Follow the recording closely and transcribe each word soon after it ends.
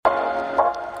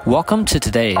Welcome to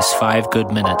today's 5 Good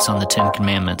Minutes on the 10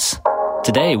 Commandments.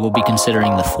 Today we'll be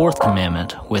considering the 4th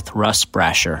commandment with Russ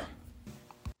Brasher.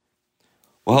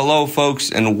 Well, hello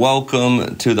folks, and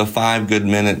welcome to the 5 Good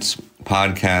Minutes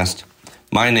podcast.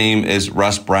 My name is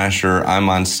Russ Brasher. I'm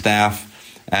on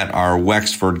staff at our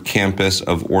Wexford campus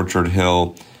of Orchard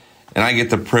Hill, and I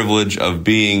get the privilege of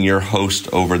being your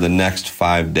host over the next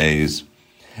 5 days.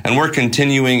 And we're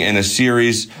continuing in a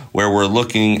series where we're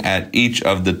looking at each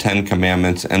of the 10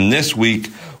 commandments. And this week,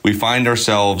 we find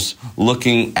ourselves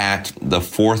looking at the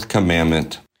 4th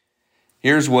commandment.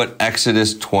 Here's what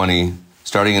Exodus 20,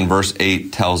 starting in verse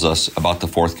 8, tells us about the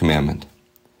 4th commandment.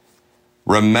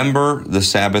 Remember the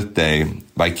Sabbath day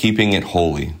by keeping it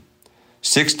holy.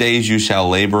 6 days you shall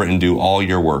labor and do all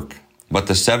your work. But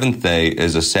the 7th day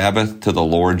is a Sabbath to the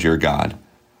Lord your God.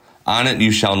 On it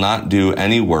you shall not do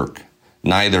any work,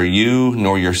 neither you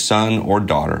nor your son or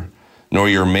daughter, nor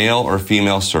your male or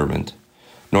female servant,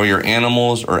 nor your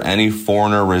animals or any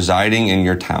foreigner residing in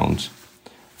your towns.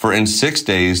 For in 6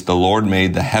 days the Lord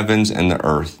made the heavens and the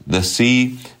earth, the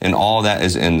sea, and all that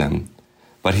is in them.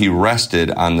 But he rested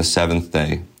on the 7th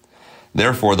day.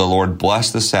 Therefore the Lord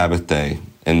blessed the Sabbath day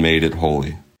and made it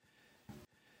holy.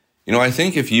 You know, I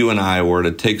think if you and I were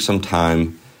to take some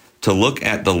time to look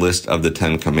at the list of the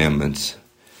 10 commandments,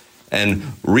 and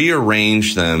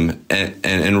rearrange them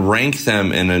and rank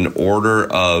them in an order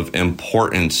of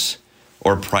importance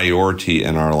or priority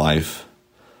in our life,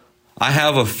 I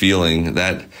have a feeling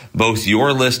that both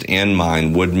your list and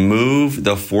mine would move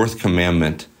the 4th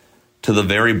commandment to the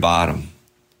very bottom.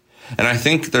 And I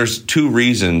think there's 2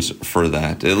 reasons for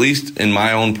that, at least in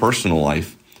my own personal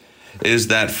life, is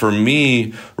that for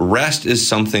me, rest is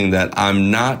something that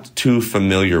I'm not too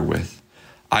familiar with.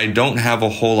 I don't have a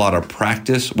whole lot of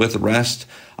practice with rest.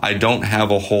 I don't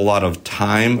have a whole lot of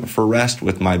time for rest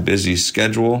with my busy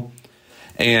schedule.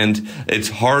 And it's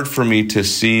hard for me to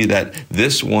see that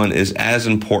this one is as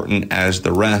important as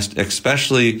the rest,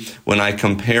 especially when I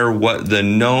compare what the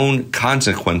known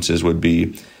consequences would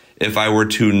be if I were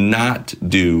to not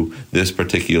do this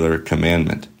particular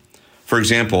commandment. For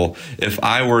example, if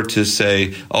I were to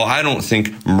say, I don't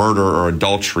think murder or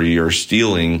adultery or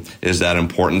stealing is that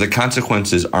important, the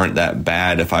consequences aren't that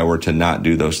bad if I were to not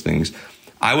do those things,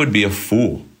 I would be a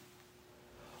fool.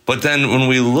 But then when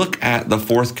we look at the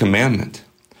 4th commandment,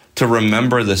 to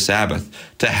remember the Sabbath,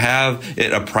 to have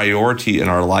it a priority in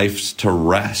our lives to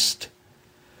rest,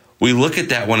 we look at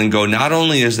that one and go, not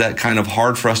only is that kind of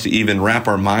hard for us to even wrap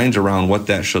our minds around what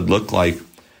that should look like,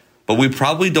 but we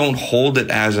probably don't hold it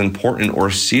as important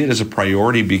or see it as a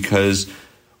priority because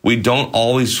we don't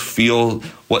always feel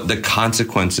what the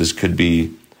consequences could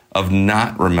be of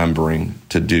not remembering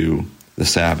to do the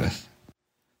Sabbath.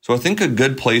 So I think a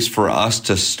good place for us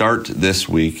to start this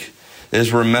week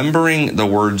is remembering the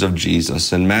words of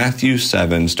Jesus in Matthew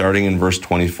 7, starting in verse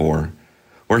 24,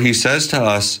 where he says to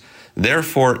us,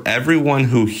 "Therefore, everyone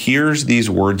who hears these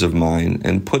words of mine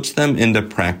and puts them into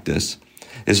practice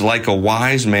is like a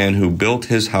wise man who built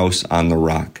his house on the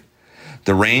rock.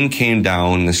 The rain came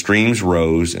down, the streams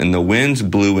rose, and the winds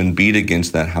blew and beat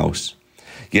against that house.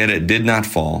 Yet it did not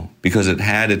fall, because it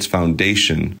had its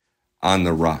foundation on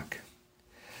the rock."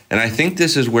 And I think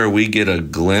this is where we get a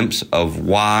glimpse of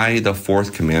why the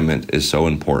 4th commandment is so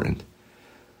important.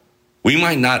 We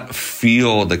might not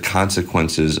feel the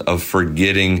consequences of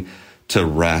forgetting to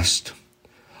rest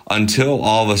until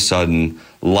all of a sudden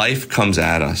life comes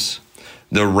at us.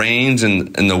 The rains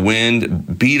and the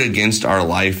wind beat against our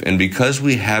life, and because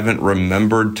we haven't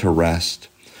remembered to rest,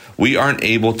 we aren't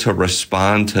able to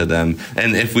respond to them.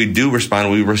 And if we do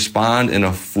respond, we respond in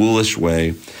a foolish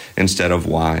way instead of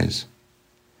wise.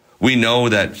 We know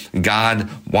that God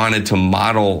wanted to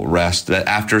model rest, that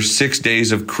after 6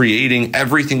 days of creating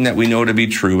everything that we know to be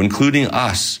true, including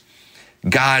us,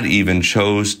 God even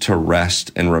chose to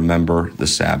rest and remember the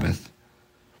Sabbath.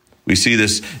 We see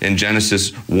this in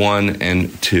Genesis 1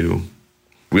 and 2.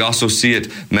 We also see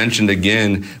it mentioned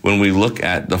again when we look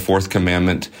at the 4th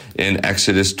commandment in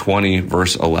Exodus 20,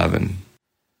 verse 11.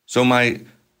 So my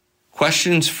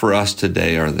questions for us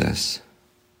today are this.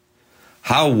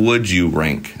 How would you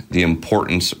rank the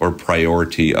importance or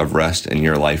priority of rest in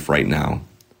your life right now?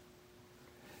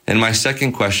 And my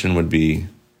second question would be,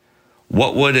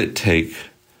 what would it take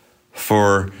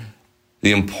for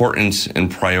the importance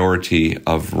and priority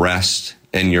of rest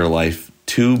in your life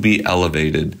to be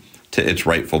elevated to its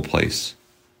rightful place?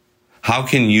 How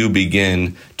can you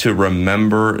begin to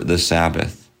remember the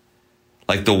Sabbath?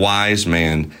 Like the wise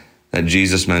man that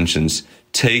Jesus mentions,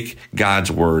 take God's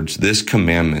words, this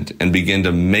commandment, and begin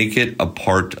to make it a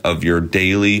part of your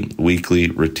daily,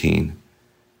 weekly routine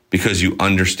because you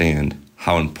understand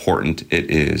how important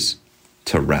it is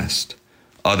to rest.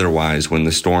 Otherwise, when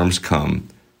the storms come,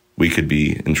 we could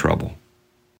be in trouble.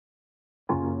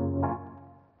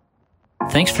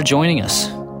 Thanks for joining us.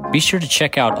 Be sure to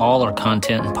check out all our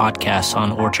content and podcasts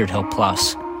on Orchard Hill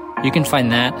Plus. You can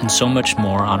find that and so much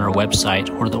more on our website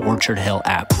or the Orchard Hill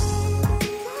app.